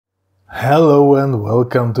Hello and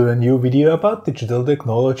welcome to a new video about digital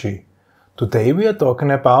technology. Today we are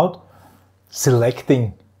talking about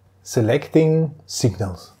selecting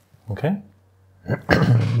signals. Okay?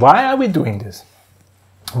 Why are we doing this?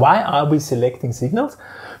 Why are we selecting signals?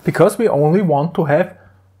 Because we only want to have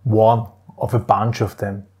one of a bunch of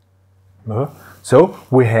them. So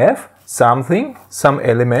we have some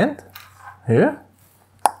element here.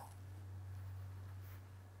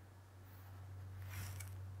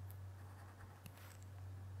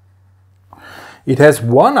 It has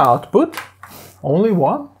one output, only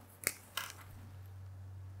one,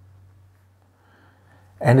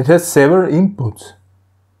 and it has several inputs.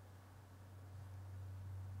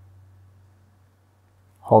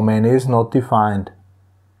 How many is not defined?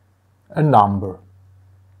 A number.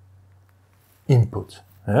 Inputs.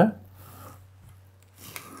 Yeah?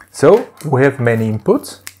 So we have many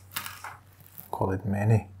inputs, call it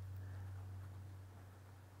many.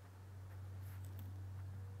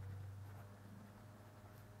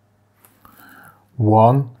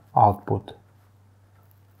 One output.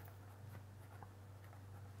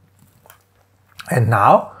 And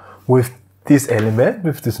now with this element,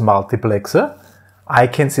 with this multiplexer, I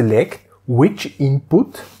can select which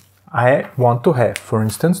input I want to have. For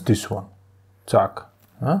instance, this one. Chuck.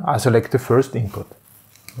 I select the first input.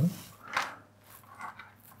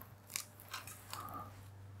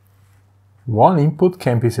 One input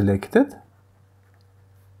can be selected.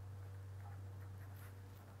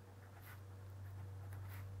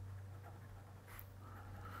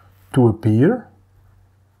 To appear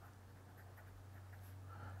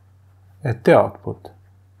at the output.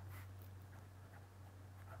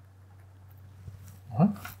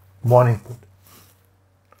 One input.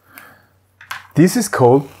 This is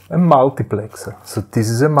called a multiplexer. So this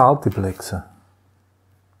is a multiplexer.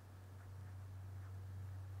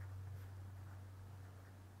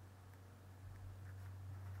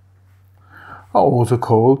 Also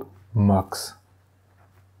called mux.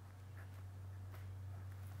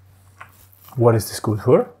 What is this good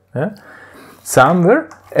for? Yeah. Somewhere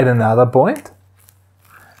at another point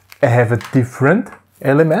I have a different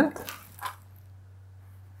element.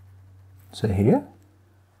 So here.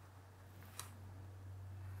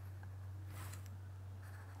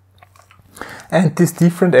 And this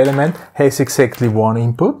different element has exactly one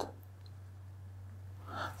input.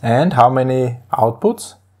 And how many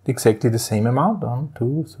outputs? Exactly the same amount. 1,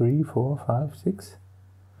 2, 3, 4, 5, 6.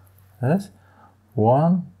 Yes.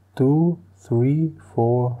 1, 2, 3,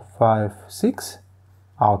 4, 5, 6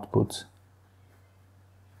 outputs.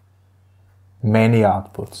 Many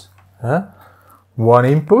outputs. One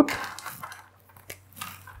input.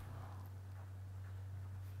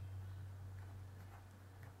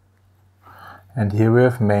 And here we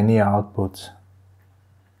have many outputs.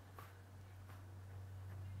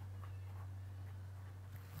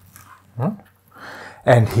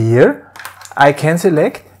 And here I can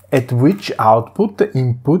select at which output the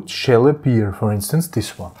input shall appear. For instance,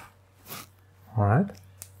 this one. Alright.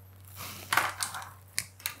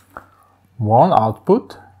 One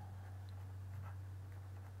output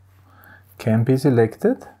can be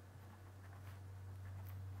selected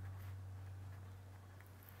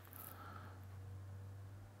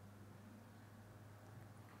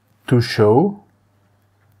to show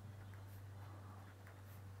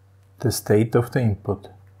the state of the input.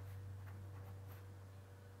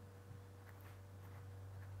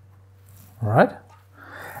 Alright?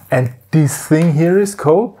 And this thing here is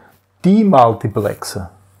called demultiplexer.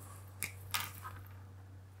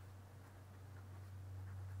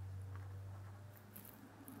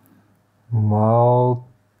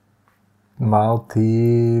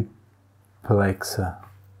 Multiplexer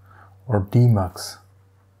or demux.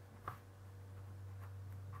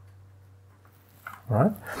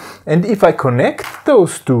 Right? And if I connect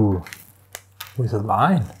those two with a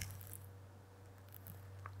line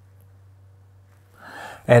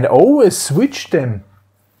and always switch them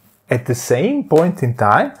at the same point in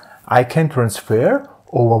time, I can transfer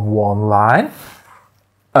over one line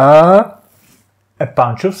a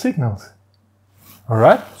bunch of signals.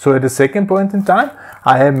 Alright, so at the second point in time,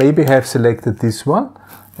 I maybe have selected this one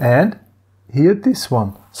and here this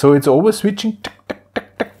one. So it's always switching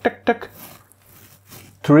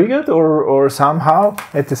triggered or somehow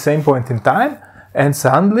at the same point in time, and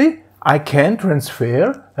suddenly I can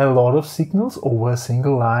transfer a lot of signals over a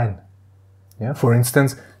single line. Yeah, for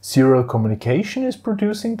instance, serial communication is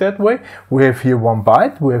producing that way. We have here 1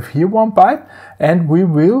 byte, we have here 1 byte, and we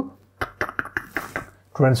will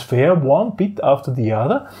transfer one bit after the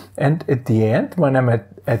other, and at the end, when I'm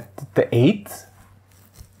at the 8th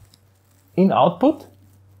in output,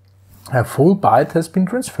 a full byte has been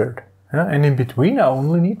transferred. and in between I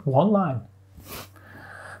only need one line.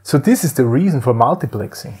 So this is the reason for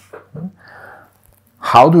multiplexing.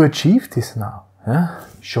 How to achieve this now?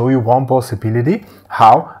 Show you one possibility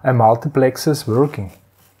how a multiplexer is working.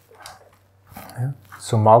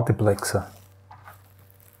 So multiplexer,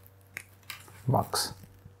 mux,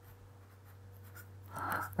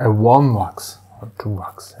 a 1 mux or 2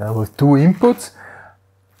 mux with 2 inputs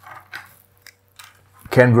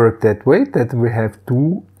can work that way, that we have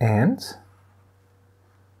 2 ANDs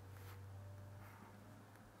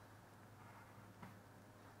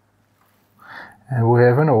and we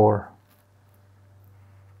have an OR.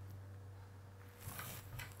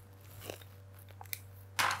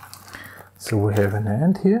 So we have an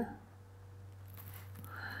AND here,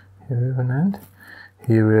 here we have an AND,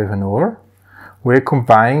 here we have an OR. We're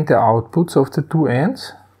combining the outputs of the 2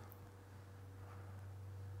 ANDs.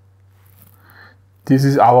 This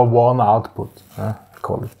is our one output, I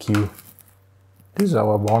call it Q. This is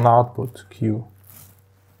our one output, Q.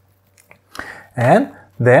 And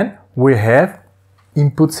then we have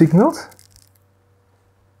input signals.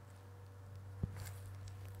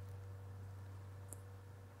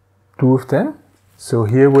 Two of them. So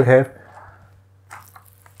here we have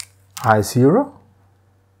I0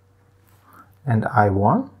 and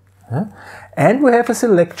I1. And we have a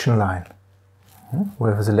selection line. We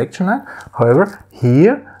have a selection line. However,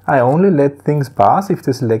 here I only let things pass if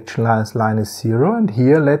the selection line is 0, and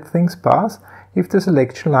here let things pass if the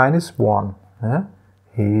selection line is 1.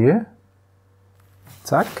 Here,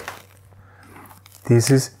 zack, this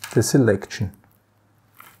is the selection.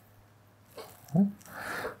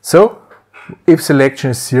 So, if selection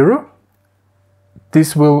is 0,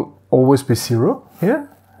 this will always be 0 here,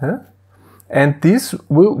 and this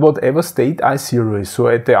will whatever state I0 is. So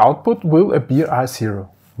at the output will appear I0.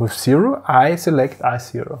 With 0, I select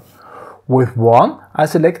I0. With 1, I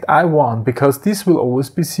select I1, because this will always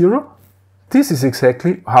be 0. This is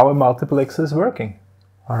exactly how a multiplexer is working.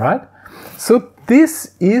 Alright? So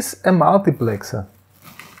this is a multiplexer.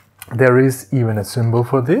 There is even a symbol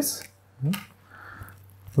for this,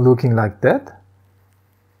 looking like that.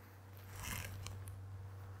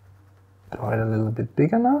 Draw it a little bit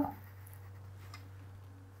bigger now.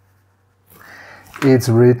 It's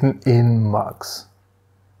written in mux,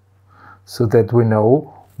 so that we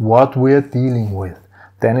know what we are dealing with.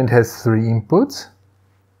 Then it has 3 inputs.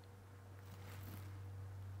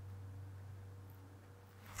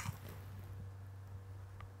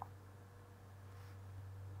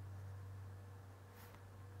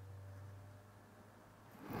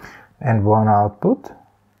 And 1 output.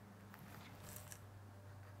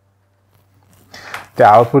 The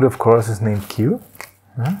output, of course, is named Q.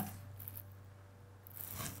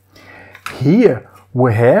 Here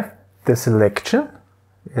we have the selection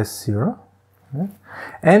S0,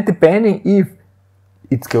 and depending if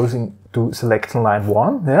it goes into selection line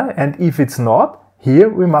 1, and if it's not, here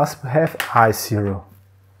we must have I0.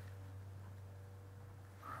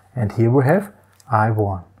 And here we have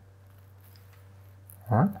I1.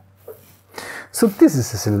 So this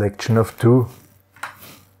is a selection of 2.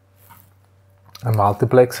 A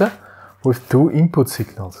multiplexer with 2 input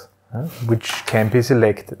signals, which can be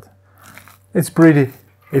selected. It's pretty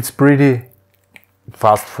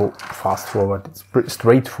fast forward. It's pretty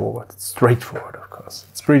straightforward. It's straightforward, of course.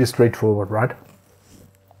 It's pretty straightforward, right?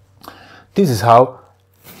 This is how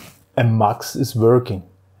a mux is working.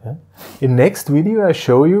 In next video, I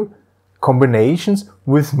show you combinations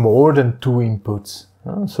with more than 2 inputs.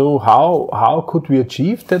 So how could we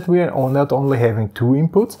achieve that we are not only having 2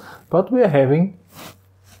 inputs, but we are having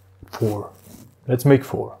 4. Let's make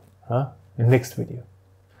 4 in next video.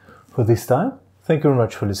 For this time, thank you very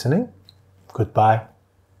much for listening. Goodbye.